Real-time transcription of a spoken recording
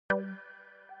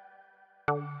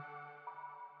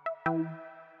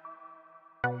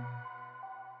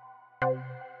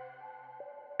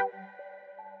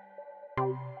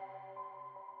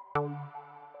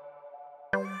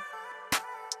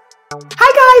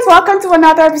Hi guys, welcome to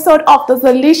another episode of the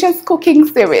Zeelicious cooking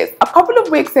series. A couple of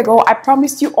weeks ago, I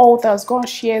promised you all that I was going to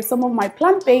share some of my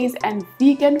plant-based and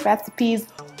vegan recipes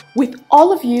with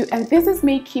all of you, and this is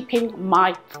me keeping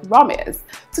my promise.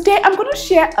 Today, I'm going to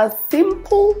share a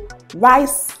simple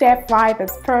rice stir fry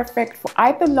that's perfect for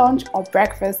either lunch or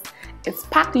breakfast. It's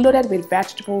packed loaded with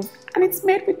vegetables and it's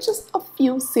made with just a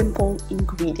few simple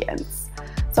ingredients.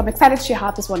 So I'm excited to share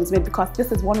how this one is made because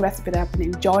this is one recipe that I've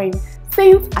been enjoying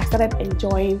since I started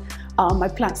enjoying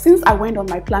since I went on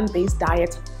my plant-based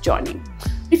diet journey.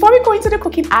 Before we go into the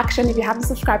cooking action, if you haven't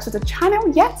subscribed to the channel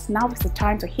yet, now is the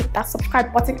time to hit that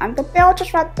subscribe button and the bell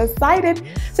just right beside it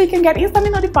so you can get instantly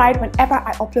notified whenever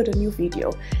I upload a new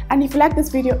video. And if you like this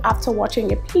video after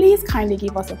watching it, please kindly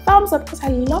give us a thumbs up because I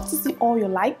love to see all your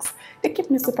likes. They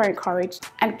keep me super encouraged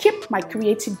and keep my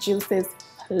creative juices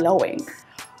flowing.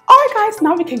 Alright guys,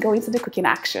 now we can go into the cooking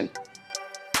action.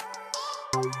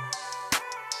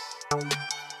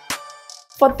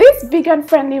 For this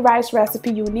vegan-friendly rice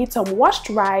recipe, you need some washed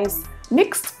rice,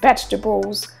 mixed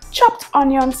vegetables, chopped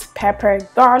onions, pepper,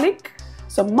 garlic,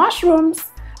 some mushrooms,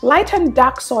 light and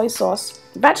dark soy sauce,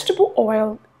 vegetable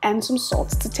oil, and some salt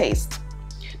to taste.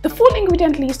 The full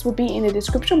ingredient list will be in the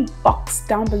description box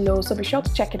down below, so be sure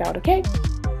to check it out, okay?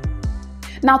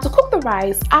 Now to cook the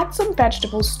rice, add some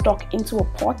vegetable stock into a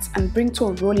pot and bring to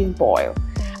a rolling boil.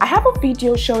 I have a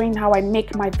video showing how I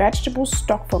make my vegetable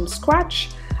stock from scratch.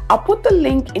 I'll put the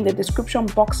link in the description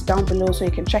box down below so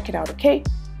you can check it out, okay?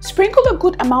 Sprinkle a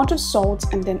good amount of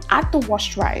salt and then add the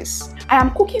washed rice. I am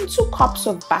cooking 2 cups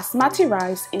of basmati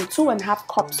rice in 2.5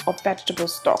 cups of vegetable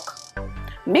stock.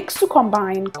 Mix to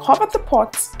combine, cover the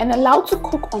pot and allow to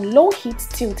cook on low heat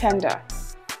till tender.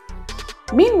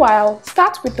 Meanwhile,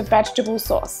 start with the vegetable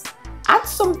sauce. Add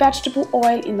some vegetable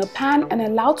oil in the pan and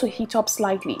allow to heat up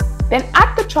slightly. Then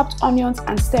add the chopped onions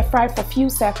and stir fry for a few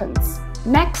seconds.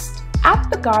 Next, add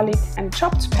the garlic and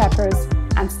chopped peppers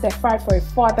and stir fry for a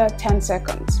further 10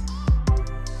 seconds.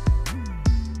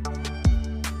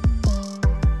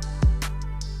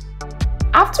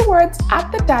 Afterwards,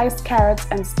 add the diced carrots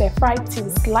and stir fry till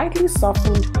slightly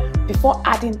softened before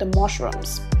adding the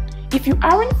mushrooms. If you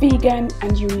aren't vegan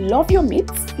and you love your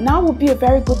meats, now would be a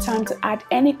very good time to add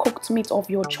any cooked meat of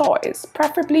your choice,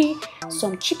 preferably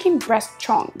some chicken breast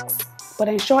chunks, but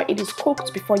ensure it is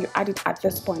cooked before you add it at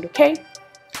this point, okay?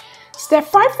 Stir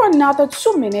fry for another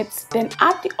 2 minutes, then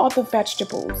add the other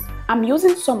vegetables. I'm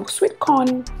using some sweet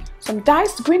corn, some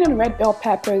diced green and red bell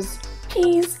peppers,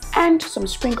 peas, and some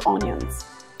spring onions.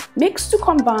 Mix to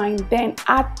combine, then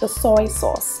add the soy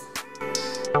sauce.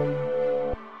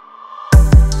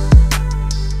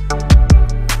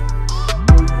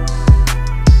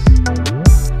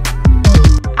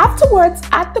 Afterwards,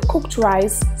 add the cooked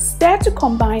rice, stir to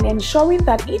combine, ensuring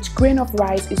that each grain of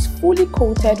rice is fully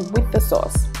coated with the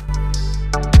sauce.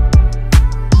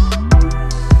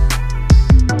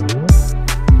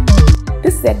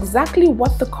 This is exactly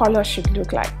what the color should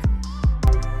look like.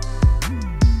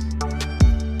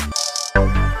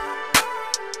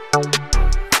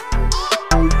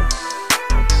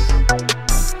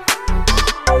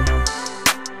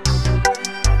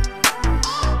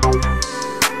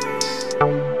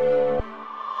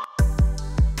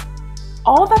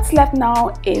 All that's left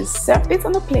now is serve this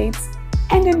on a plate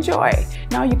and enjoy.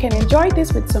 Now you can enjoy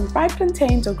this with some fried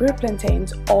plantains or grilled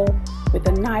plantains or with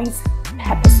a nice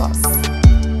pepper sauce.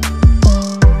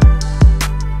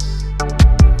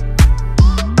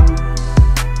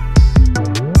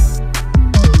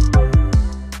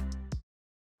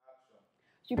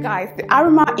 You guys, the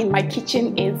aroma in my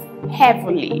kitchen is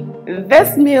heavenly.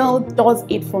 This meal does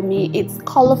it for me. It's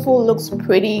colorful, looks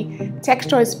pretty,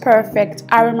 texture is perfect,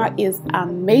 aroma is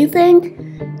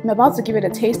amazing. I'm about to give it a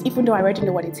taste even though I already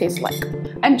know what it tastes like.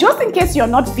 And just in case you're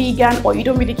not vegan or you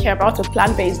don't really care about a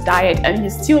plant-based diet and you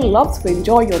still love to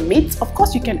enjoy your meat, of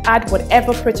course you can add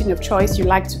whatever protein of choice you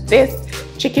like to this.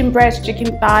 Chicken breast,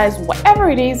 chicken thighs, whatever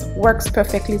it is works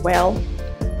perfectly well.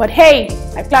 But hey,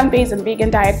 my plant-based and vegan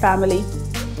diet family,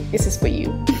 this is for you.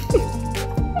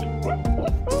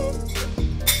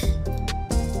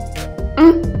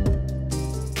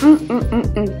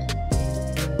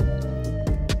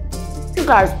 You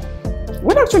guys,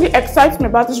 what actually excites me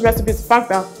about this recipe is the fact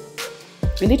that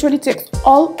it literally takes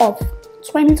all of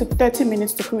 20 to 30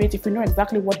 minutes to create if you know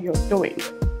exactly what you're doing.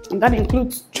 And that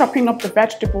includes chopping up the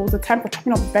vegetables, the time for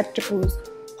chopping up the vegetables,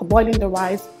 for boiling the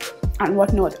rice and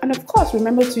whatnot. And of course,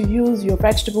 remember to use your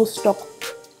vegetable stock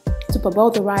to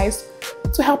parboil the rice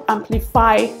to help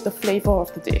amplify the flavor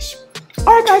of the dish.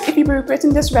 Alright guys, if you've been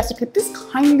regretting this recipe, please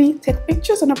kindly take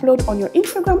pictures and upload on your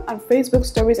Instagram and Facebook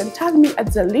stories and tag me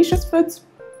at Zeelicious Foods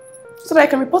so that I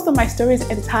can repost on my stories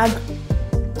and tag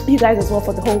you guys as well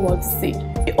for the whole world to see.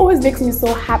 It always makes me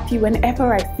so happy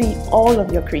whenever I see all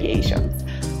of your creations.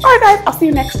 Alright guys, I'll see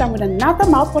you next time with another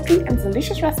mouth-watering and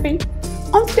delicious recipe.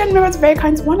 Until then, remember to be very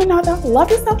kind to one another,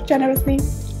 love yourself generously,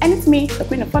 and it's me, the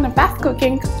queen of fun and fast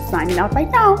cooking, signing out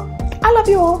right now. I love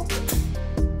you all.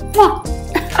 Mwah.